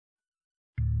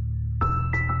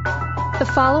The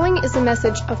following is a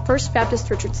message of First Baptist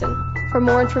Richardson. For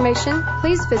more information,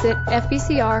 please visit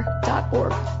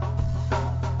fbcr.org.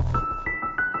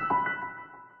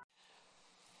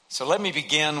 So let me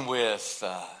begin with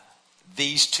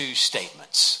these two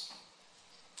statements.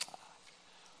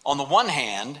 On the one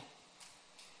hand,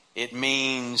 it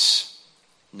means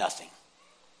nothing.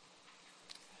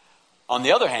 On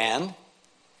the other hand,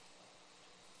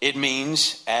 it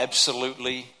means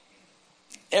absolutely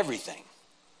everything.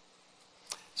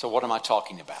 So what am I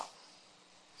talking about?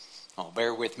 Oh,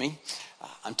 bear with me.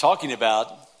 I'm talking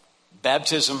about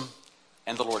baptism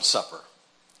and the Lord's Supper.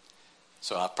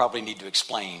 So I probably need to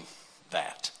explain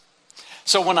that.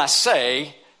 So when I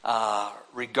say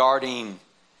regarding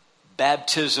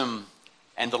baptism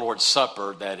and the Lord's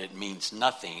Supper that it means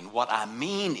nothing, what I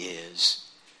mean is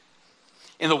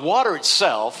in the water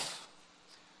itself,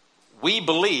 we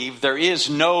believe there is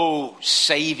no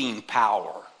saving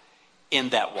power in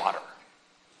that water.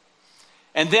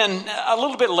 And then a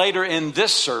little bit later in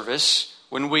this service,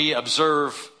 when we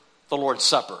observe the Lord's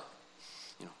Supper,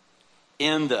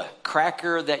 in the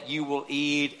cracker that you will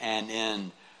eat and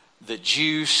in the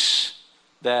juice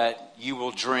that you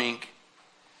will drink,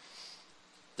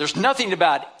 there's nothing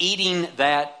about eating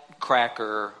that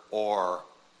cracker or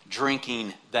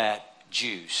drinking that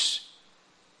juice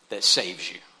that saves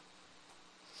you.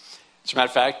 As a matter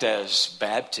of fact, as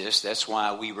Baptists, that's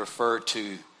why we refer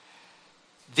to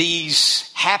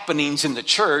these happenings in the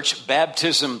church,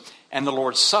 baptism and the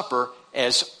Lord's Supper,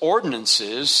 as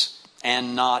ordinances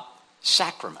and not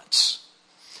sacraments.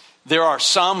 There are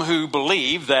some who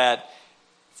believe that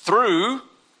through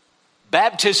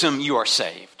baptism you are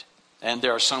saved. And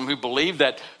there are some who believe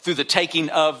that through the taking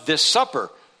of this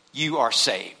supper you are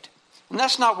saved. And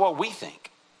that's not what we think.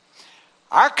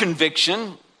 Our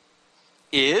conviction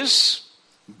is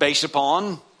based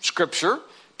upon Scripture,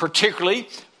 particularly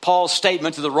Paul's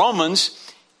statement to the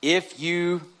Romans, if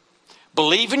you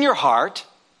believe in your heart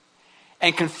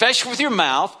and confess with your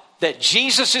mouth that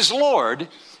Jesus is Lord,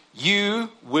 you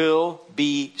will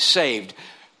be saved.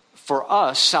 For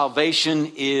us,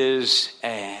 salvation is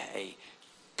a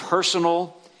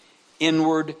personal,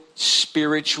 inward,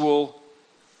 spiritual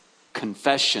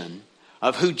confession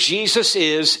of who Jesus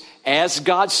is as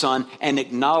God's Son and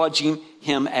acknowledging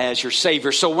Him as your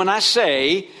Savior. So when I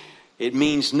say it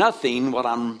means nothing, what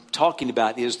I'm talking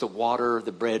about is the water,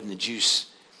 the bread, and the juice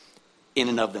in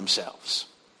and of themselves.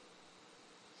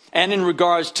 And in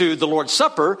regards to the Lord's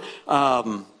Supper,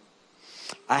 I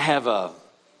have a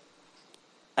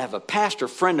pastor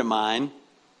friend of mine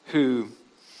who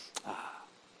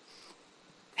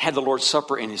had the Lord's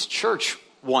Supper in his church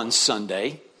one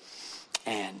Sunday.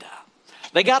 And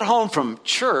they got home from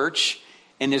church,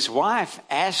 and his wife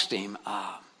asked him,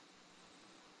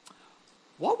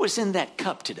 what was in that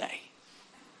cup today?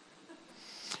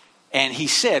 And he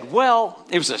said, well,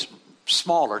 it was a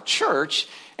smaller church.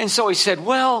 And so he said,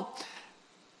 well,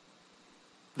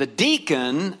 the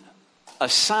deacon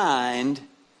assigned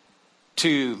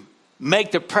to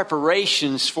make the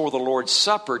preparations for the Lord's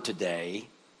Supper today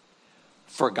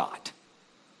forgot.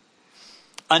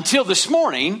 Until this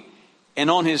morning, and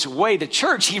on his way to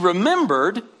church, he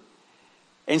remembered.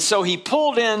 And so he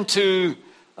pulled into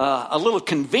a little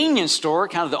convenience store,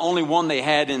 kind of the only one they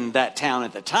had in that town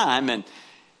at the time.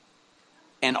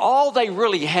 And all they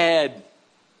really had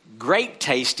great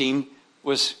tasting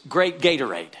was great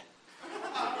Gatorade.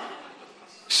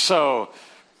 So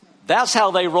that's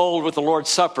how they rolled with the Lord's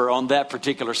Supper on that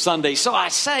particular Sunday. So I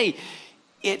say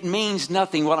it means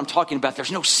nothing what I'm talking about.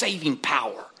 There's no saving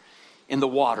power in the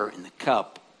water, in the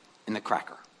cup, in the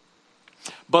cracker.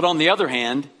 But on the other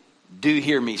hand, do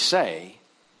hear me say,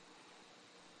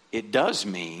 it does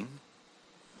mean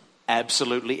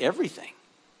absolutely everything.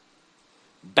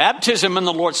 Baptism and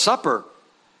the Lord's Supper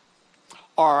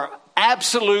are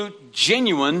absolute,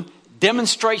 genuine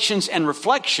demonstrations and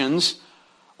reflections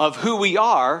of who we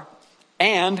are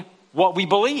and what we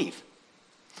believe.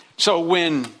 So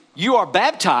when you are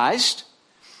baptized,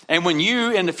 and when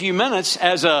you, in a few minutes,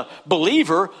 as a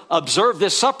believer, observe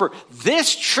this supper,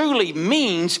 this truly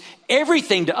means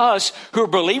everything to us who are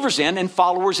believers in and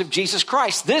followers of Jesus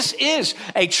Christ. This is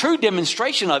a true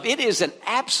demonstration of, it is an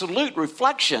absolute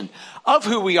reflection of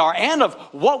who we are and of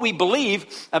what we believe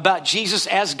about Jesus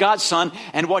as God's Son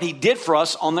and what He did for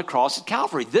us on the cross at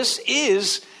Calvary. This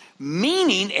is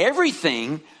meaning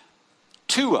everything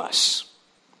to us.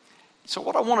 So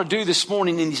what I want to do this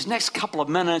morning in these next couple of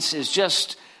minutes is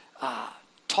just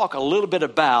talk a little bit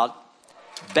about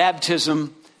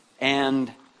baptism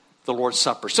and the Lord's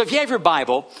Supper. So if you have your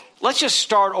Bible, let's just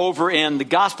start over in the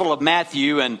Gospel of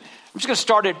Matthew, and I'm just going to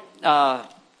start at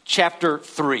chapter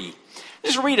 3.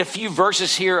 Just read a few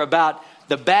verses here about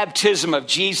the baptism of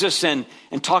Jesus and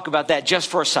talk about that just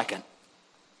for a second.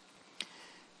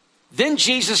 Then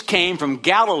Jesus came from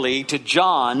Galilee to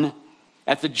John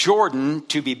at the Jordan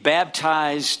to be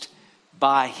baptized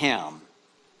by him.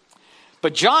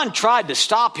 But John tried to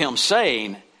stop him,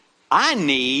 saying, I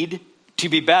need to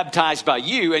be baptized by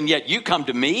you, and yet you come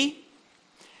to me?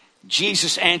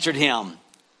 Jesus answered him,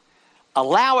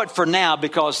 allow it for now,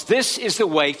 because this is the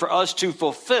way for us to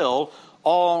fulfill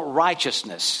all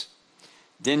righteousness.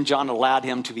 Then John allowed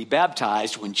him to be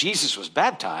baptized. When Jesus was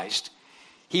baptized,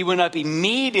 he went up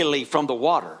immediately from the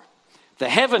water. The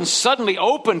heavens suddenly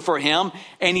opened for him,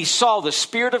 and he saw the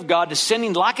Spirit of God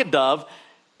descending like a dove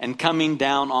and coming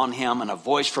down on him. And a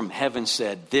voice from heaven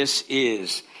said, this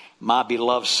is my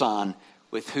beloved Son,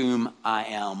 with whom I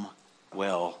am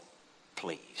well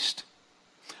pleased.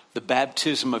 The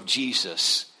baptism of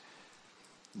Jesus,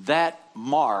 that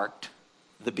marked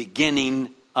the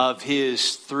beginning of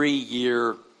his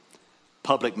 3-year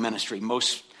public ministry.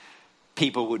 Most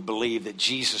people would believe that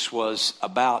Jesus was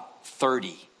about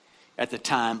 30 at the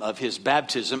time of his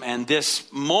baptism, and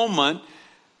this moment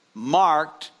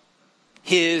marked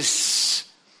his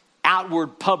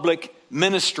outward public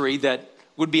ministry that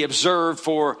would be observed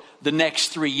for the next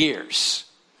 3 years.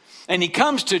 And he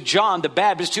comes to John the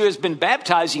Baptist, who has been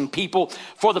baptizing people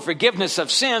for the forgiveness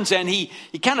of sins, and he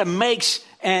kind of makes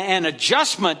an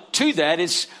adjustment to that.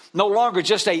 It's no longer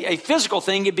just a physical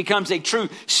thing. It becomes a true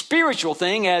spiritual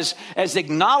thing as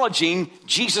acknowledging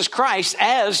Jesus Christ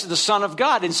as the Son of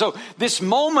God. And so this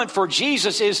moment for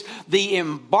Jesus is the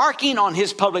embarking on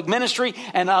his public ministry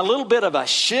and a little bit of a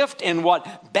shift in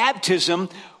what baptism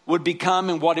would become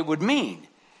and what it would mean.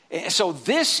 So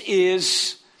this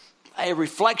is a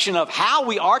reflection of how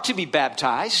we are to be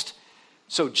baptized.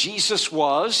 So Jesus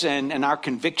was, and our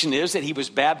conviction is that he was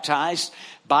baptized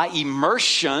by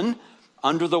immersion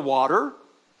under the water,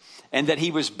 and that he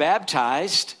was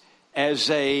baptized as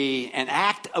an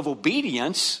act of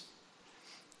obedience,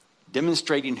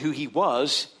 demonstrating who he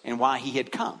was and why he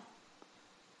had come.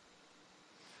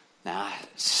 Now,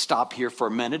 stop here for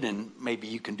a minute, and maybe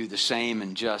you can do the same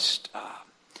and just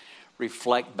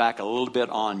reflect back a little bit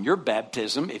on your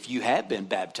baptism if you have been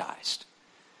baptized.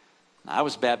 I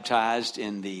was baptized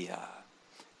in the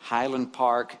Highland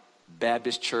Park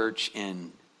Baptist Church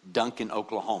in Duncan,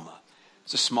 Oklahoma.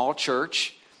 It's a small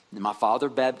church. My father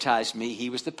baptized me.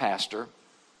 He was the pastor.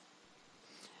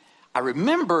 I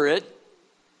remember it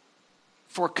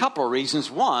for a couple of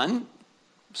reasons. One, it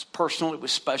was personal. It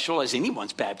was special, as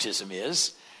anyone's baptism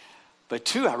is. But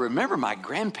two, I remember my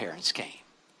grandparents came.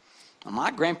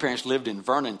 My grandparents lived in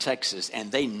Vernon, Texas,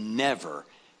 and they never,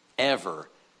 ever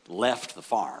left the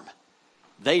farm.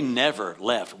 They never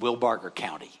left Wilbarger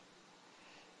County.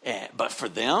 But for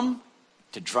them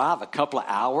to drive a couple of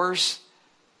hours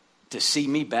to see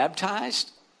me baptized,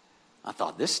 I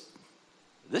thought, this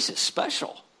is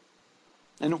special.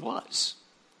 And it was.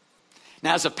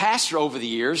 Now, as a pastor over the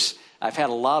years, I've had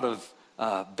a lot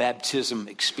of baptism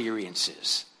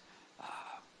experiences.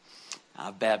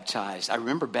 I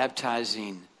remember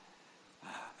baptizing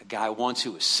a guy once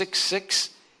who was 6'6"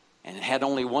 and had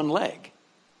only one leg.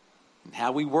 And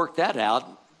how we worked that out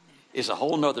is a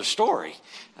whole nother story.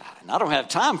 And I don't have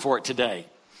time for it today.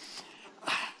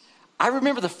 I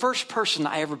remember the first person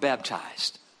I ever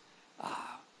baptized.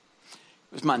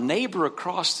 It was my neighbor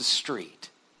across the street.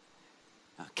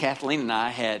 Kathleen and I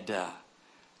had,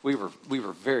 we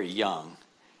were very young.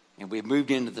 And we moved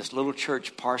into this little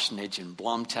church parsonage in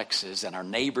Blum, Texas. And our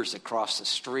neighbors across the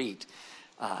street,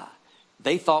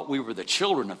 they thought we were the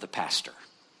children of the pastor.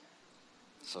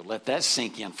 So let that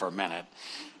sink in for a minute.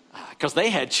 Because they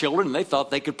had children and they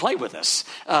thought they could play with us.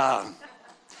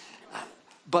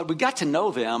 But we got to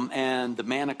know them, and the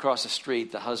man across the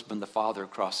street, the husband, the father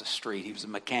across the street, he was a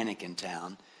mechanic in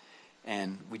town.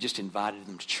 And we just invited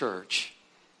them to church.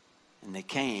 And they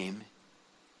came,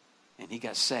 and he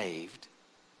got saved.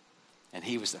 And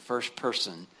he was the first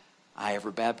person I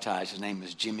ever baptized. His name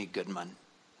was Jimmy Goodman.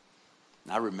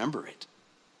 And I remember it.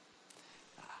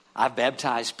 I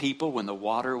baptized people when the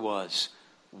water was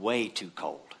way too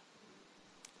cold.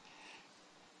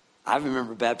 I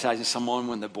remember baptizing someone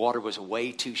when the water was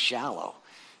way too shallow.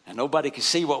 And nobody could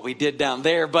see what we did down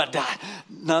there. But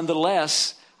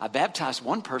nonetheless, I baptized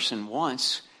one person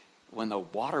once when the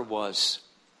water was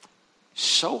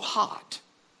so hot.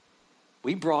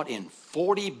 We brought in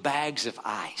 40 bags of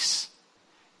ice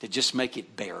to just make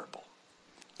it bearable.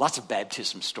 Lots of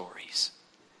baptism stories.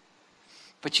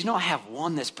 But you know, I have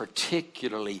one that's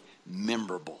particularly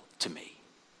memorable to me.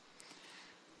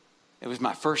 It was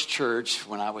my first church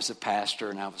when I was a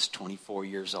pastor and I was 24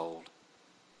 years old.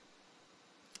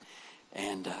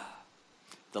 And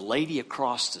the lady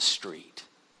across the street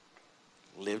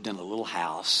lived in a little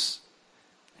house,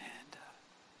 and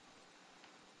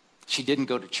she didn't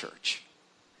go to church.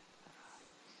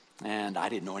 And I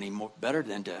didn't know any more better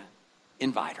than to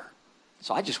invite her.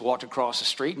 So I just walked across the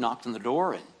street, knocked on the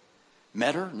door, and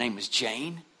met her. Her name was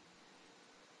Jane. I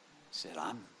said,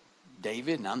 I'm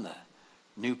David, and I'm the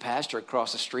new pastor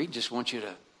across the street. Just want you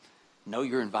to know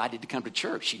you're invited to come to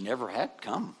church. She never had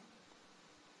come.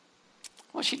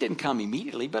 Well, she didn't come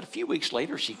immediately, but a few weeks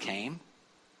later she came.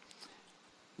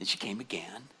 Then she came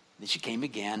again. Then she came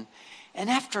again. And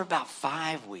after about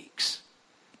 5 weeks,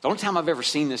 the only time I've ever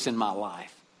seen this in my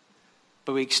life,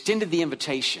 but we extended the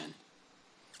invitation,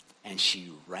 and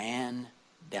she ran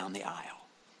down the aisle.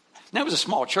 Now, it was a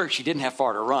small church. She didn't have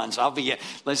far to run, so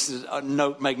let's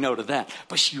make note of that.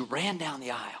 But she ran down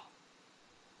the aisle,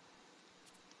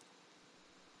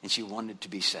 and she wanted to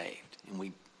be saved. And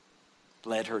we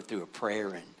led her through a prayer,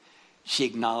 and she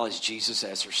acknowledged Jesus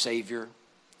as her Savior,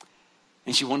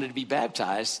 and she wanted to be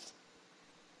baptized.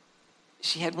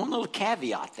 She had one little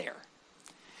caveat there.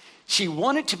 She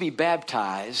wanted to be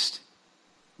baptized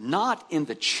not in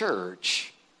the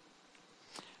church,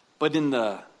 but in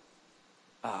the,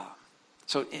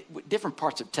 different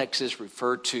parts of Texas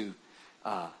refer to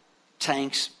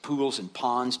tanks, pools, and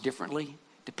ponds differently,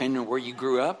 depending on where you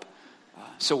grew up.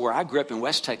 So where I grew up in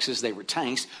West Texas, they were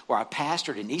tanks. Where I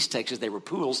pastored in East Texas, they were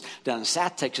pools. Down in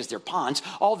South Texas, they're ponds.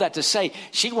 All that to say,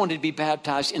 she wanted to be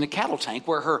baptized in a cattle tank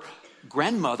where her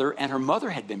grandmother and her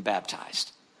mother had been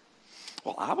baptized.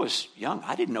 Well, I was young.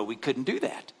 I didn't know we couldn't do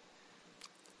that.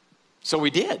 So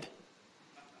we did.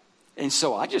 And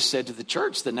so I just said to the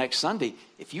church the next Sunday,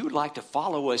 if you would like to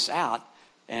follow us out,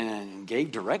 and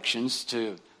gave directions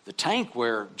to the tank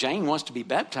where Jane wants to be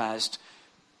baptized,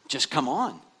 just come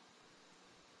on.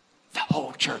 The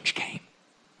whole church came.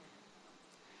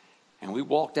 And we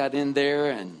walked out in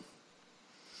there, and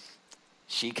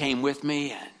she came with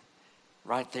me, and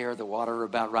right there, the water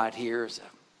about right here,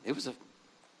 it was a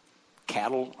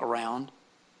cattle around,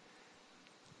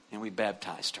 and we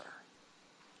baptized her.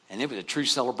 And it was a true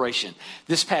celebration.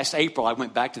 This past April, I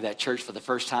went back to that church for the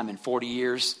first time in 40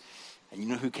 years. And you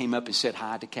know who came up and said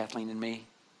hi to Kathleen and me?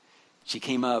 She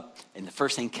came up, and the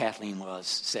first thing Kathleen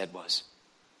said was,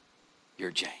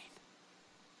 "You're Jane."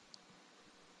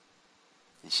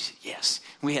 And she said, "Yes."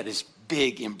 We had this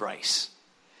big embrace.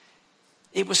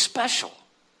 It was special.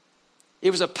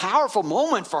 It was a powerful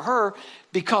moment for her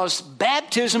because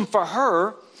baptism for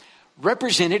her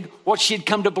represented what she had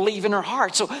come to believe in her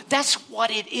heart. So that's what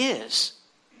it is.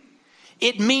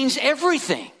 It means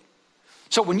everything.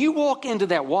 So when you walk into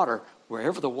that water,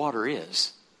 wherever the water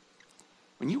is,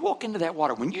 when you walk into that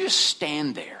water, when you just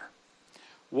stand there,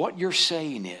 what you're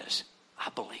saying is, I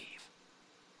believe.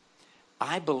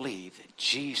 I believe that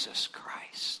Jesus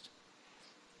Christ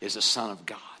is the Son of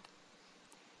God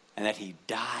and that he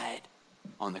died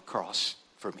on the cross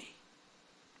for me.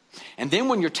 And then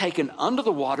when you're taken under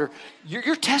the water,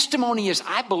 your testimony is,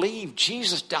 I believe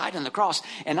Jesus died on the cross,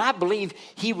 and I believe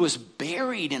he was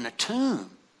buried in a tomb.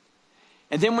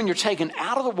 And then when you're taken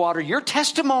out of the water, your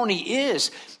testimony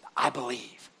is, I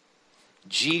believe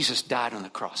Jesus died on the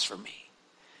cross for me.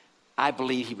 I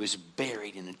believe he was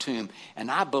buried in a tomb,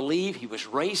 and I believe he was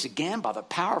raised again by the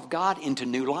power of God into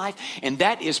new life. And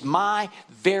that is my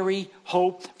very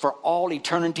hope for all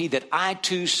eternity, that I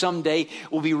too someday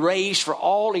will be raised for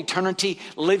all eternity,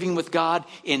 living with God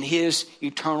in his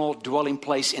eternal dwelling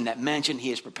place in that mansion he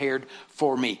has prepared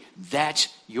for me. That's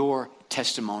your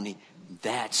testimony.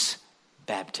 That's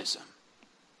baptism.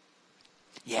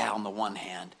 Yeah, on the one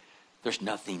hand, there's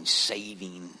nothing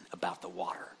saving about the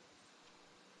water.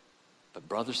 But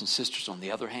brothers and sisters, on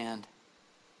the other hand,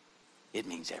 it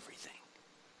means everything.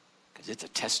 Because it's a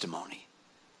testimony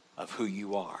of who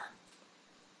you are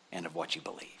and of what you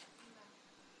believe.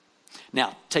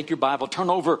 Now, take your Bible, turn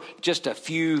over just a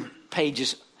few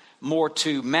pages more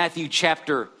to Matthew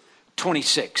chapter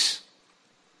 26.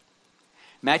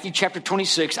 Matthew chapter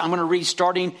 26, I'm going to read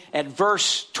starting at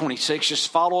verse 26. Just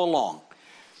follow along.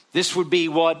 This would be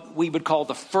what we would call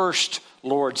the first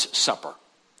Lord's Supper.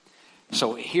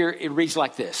 So here it reads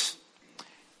like this.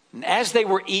 And as they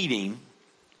were eating,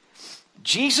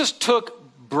 Jesus took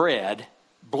bread,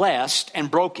 blessed, and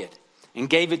broke it, and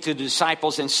gave it to the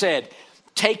disciples and said,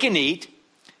 "Take and eat.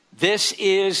 This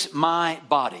is my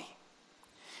body."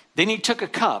 Then he took a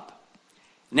cup,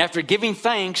 and after giving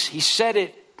thanks,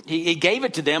 he gave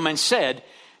it to them and said,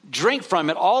 "Drink from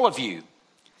it, all of you,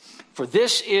 for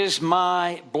this is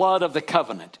my blood of the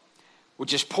covenant,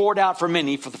 which is poured out for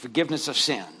many for the forgiveness of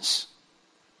sins."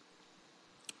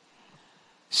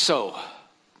 So,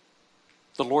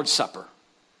 the Lord's Supper.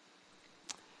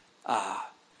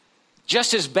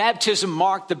 Just as baptism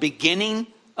marked the beginning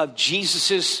of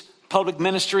Jesus' public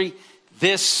ministry,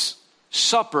 this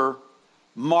supper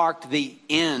marked the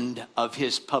end of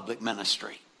his public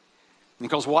ministry.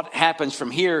 Because what happens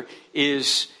from here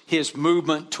is his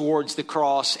movement towards the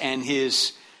cross and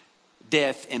his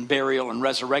death and burial and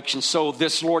resurrection. So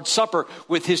this Lord's Supper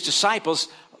with his disciples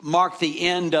marked the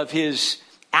end of his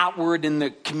outward in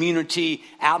the community,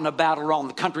 out and about around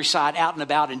the countryside, out and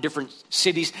about in different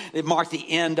cities. It marked the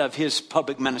end of his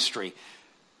public ministry.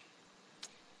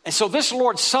 And so this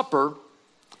Lord's Supper,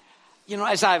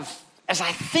 as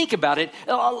I think about it,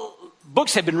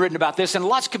 books have been written about this and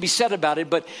lots could be said about it,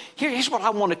 but here's what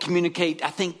I want to communicate, I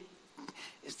think,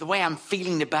 is the way I'm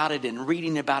feeling about it and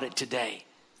reading about it today.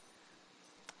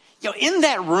 In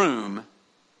that room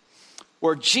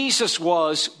where Jesus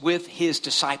was with his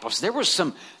disciples, there were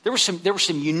some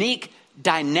unique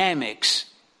dynamics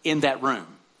in that room.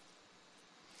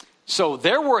 So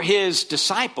there were his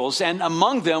disciples, and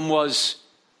among them was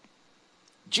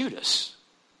Judas.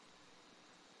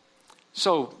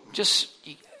 So just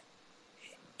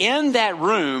in that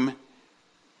room,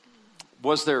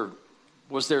 was there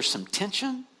some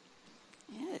tension?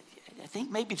 Yeah, I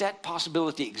think maybe that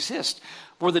possibility exists.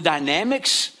 Were the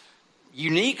dynamics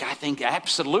unique? I think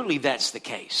absolutely that's the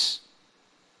case.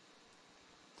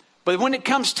 But when it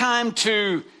comes time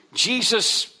to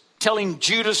Jesus telling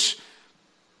Judas,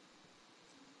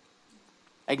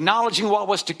 acknowledging what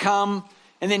was to come,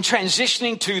 and then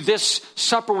transitioning to this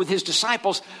supper with his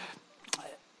disciples,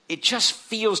 it just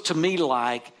feels to me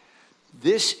like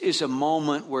this is a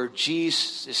moment where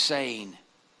Jesus is saying,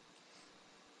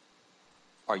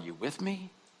 are you with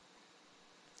me?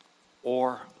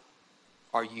 Or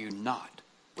are you not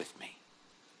with me?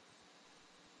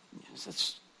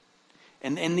 Yes,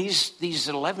 and these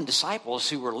 11 disciples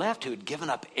who were left, who had given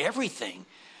up everything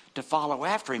to follow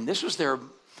after him, this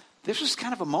was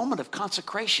kind of a moment of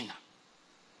consecration.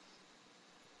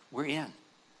 We're in.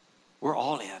 We're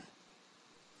all in.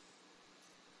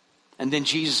 And then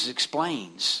Jesus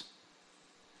explains,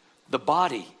 the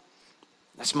body,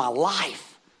 that's my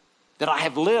life, that I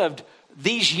have lived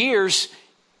these years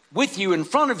with you, in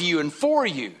front of you, and for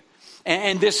you.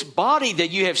 And this body that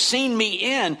you have seen me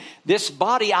in, this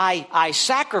body I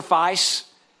sacrifice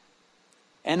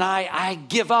and I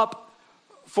give up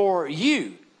for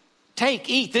you. Take,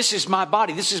 eat, this is my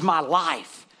body, this is my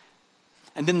life.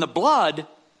 And then the blood,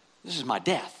 this is my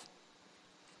death.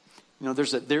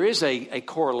 There is a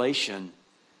correlation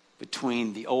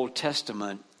between the Old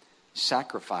Testament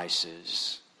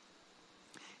sacrifices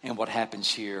and what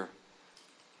happens here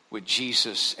with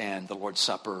Jesus and the Lord's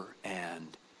Supper and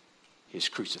his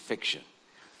crucifixion.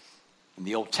 In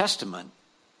the Old Testament,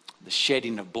 the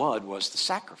shedding of blood was the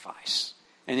sacrifice.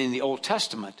 And in the Old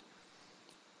Testament,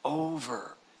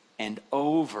 over and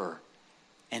over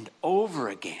and over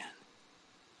again,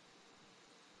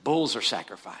 bulls are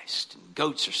sacrificed, and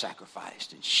goats are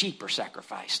sacrificed, and sheep are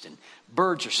sacrificed, and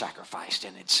birds are sacrificed,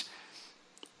 and it's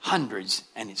hundreds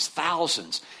and it's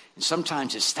thousands, and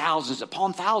sometimes it's thousands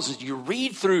upon thousands. You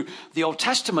read through the Old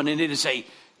Testament, and it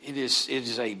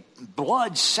is a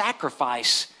blood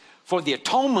sacrifice for the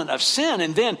atonement of sin.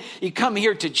 And then you come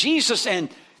here to Jesus, and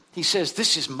he says,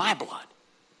 "This is my blood.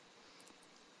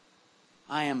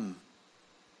 I am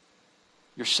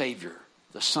your Savior,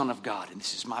 the Son of God, and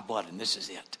this is my blood, and this is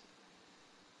it.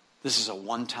 This is a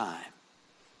one-time.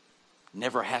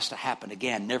 Never has to happen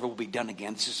again. Never will be done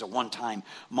again. This is a one-time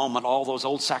moment. All those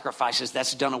old sacrifices,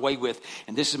 that's done away with.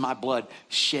 And this is my blood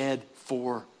shed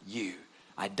for you.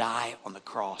 I die on the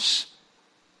cross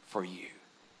for you.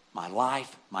 My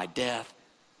life, my death,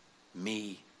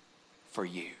 me for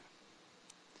you."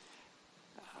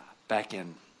 Back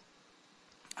in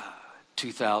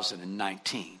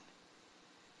 2019,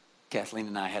 Kathleen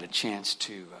and I had a chance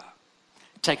to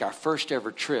take our first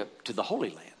ever trip to the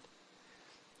Holy Land.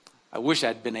 I wish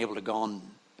I'd been able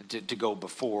to go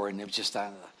before, and it was just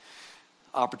the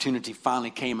opportunity finally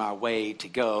came our way to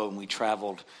go, and we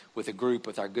traveled with a group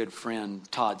with our good friend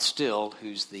Todd Still,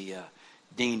 who's the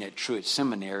dean at Truett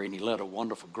Seminary, and he led a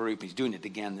wonderful group. He's doing it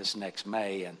again this next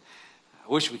May, and I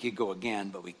wish we could go again,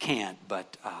 but we can't.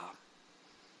 But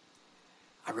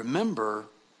I remember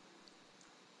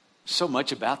so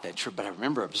much about that trip, but I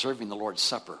remember observing the Lord's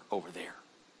Supper over there.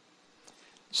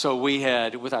 So we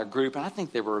had, with our group, and I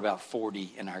think there were about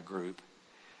 40 in our group,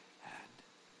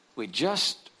 we'd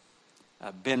just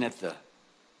been at the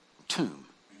tomb,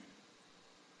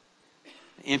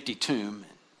 empty tomb,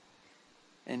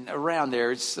 and around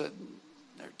there, there's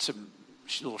some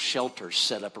little shelters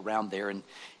set up around there, and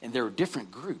there were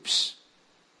different groups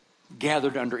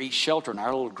gathered under each shelter, and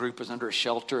our little group was under a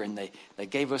shelter, and they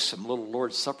gave us some little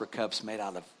Lord's Supper cups made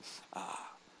out of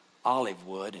olive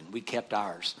wood, and we kept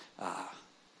ours.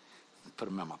 Put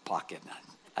them in my pocket. And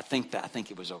I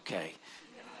think it was okay.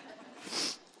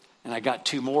 And I got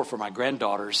 2 more for my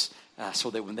granddaughters, so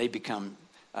that when they become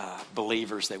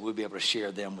believers, that we'll be able to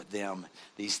share them with them.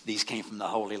 These came from the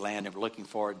Holy Land, and we're looking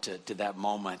forward to that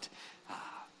moment.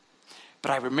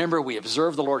 But I remember we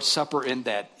observed the Lord's Supper in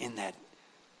that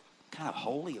kind of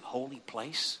holy of holy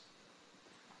place.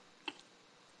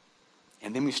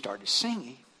 And then we started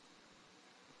singing.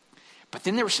 But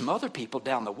then there were some other people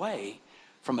down the way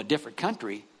from a different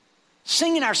country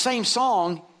singing our same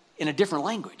song in a different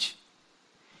language.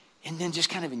 And then just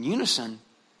kind of in unison,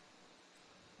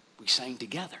 we sang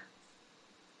together.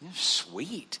 It was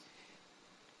sweet.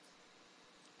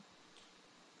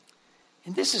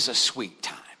 And this is a sweet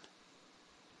time.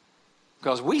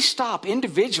 Because we stop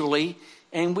individually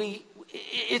and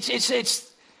this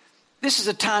is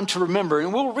a time to remember.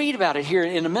 And we'll read about it here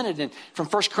in a minute. And from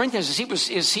 1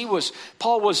 Corinthians,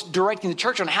 Paul was directing the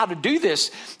church on how to do this.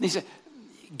 And he said,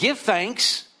 give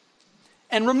thanks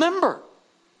and remember.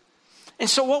 And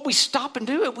so what we stop and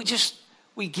do,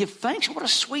 we give thanks. What a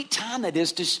sweet time that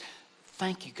is to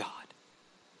thank you, God,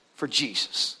 for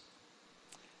Jesus.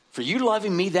 For you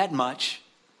loving me that much,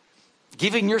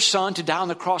 giving your son to die on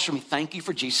the cross for me. Thank you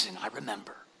for Jesus. And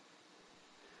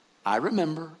I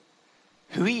remember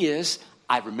who he is.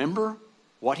 I remember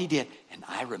what he did. And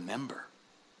I remember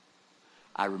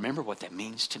what that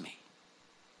means to me.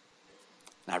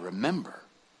 And I remember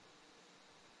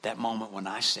that moment when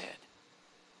I said,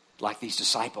 like these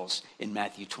disciples in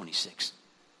Matthew 26,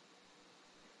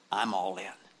 I'm all in.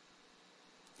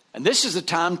 And this is the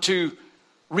time to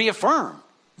reaffirm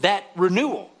that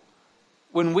renewal.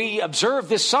 When we observe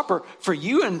this supper, for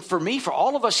you and for me, for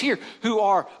all of us here who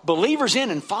are believers in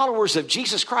and followers of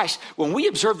Jesus Christ, when we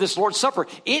observe this Lord's Supper,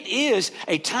 it is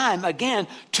a time, again,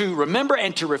 to remember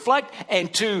and to reflect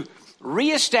and to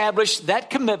reestablish that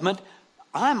commitment.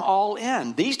 I'm all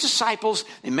in. These disciples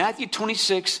in Matthew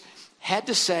 26 had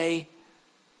to say,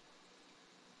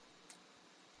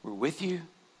 we're with you,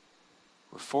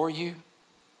 we're for you,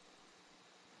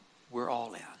 we're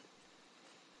all in.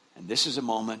 And this is a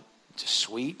moment, it's a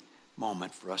sweet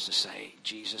moment for us to say,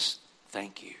 Jesus,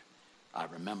 thank you. I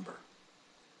remember.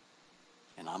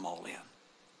 And I'm all in.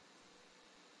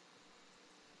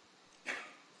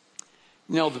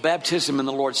 You know, the baptism and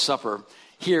the Lord's Supper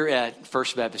here at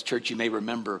First Baptist Church, you may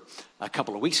remember a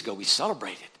couple of weeks ago, we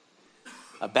celebrated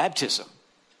a baptism.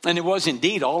 And it was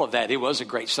indeed all of that. It was a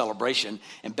great celebration.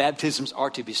 And baptisms are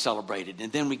to be celebrated.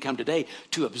 And then we come today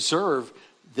to observe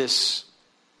this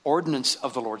ordinance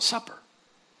of the Lord's Supper.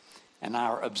 And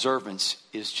our observance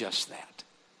is just that.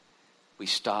 We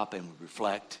stop and we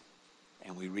reflect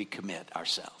and we recommit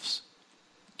ourselves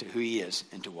to who he is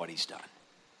and to what he's done.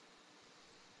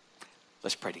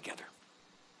 Let's pray together.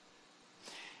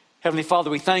 Heavenly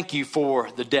Father, we thank you for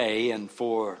the day and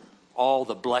for all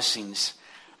the blessings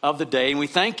of the day. And we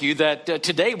thank you that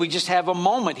today we just have a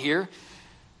moment here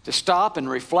to stop and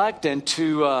reflect and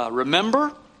to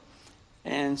remember.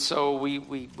 And so we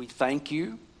thank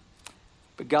you.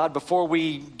 But God, before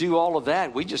we do all of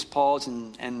that, we just pause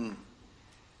and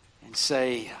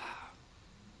say,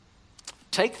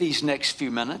 take these next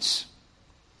few minutes,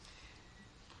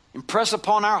 impress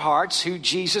upon our hearts who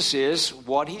Jesus is,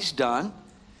 what he's done.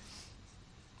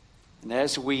 And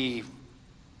as we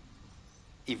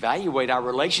evaluate our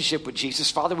relationship with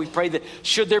Jesus, Father, we pray that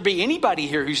should there be anybody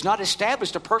here who's not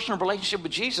established a personal relationship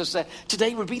with Jesus, that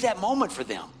today would be that moment for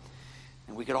them.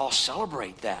 And we could all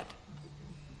celebrate that.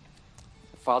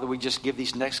 Father, we just give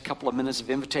these next couple of minutes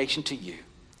of invitation to you.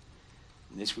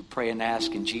 And this we pray and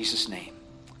ask in Jesus' name.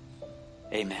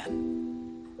 Amen.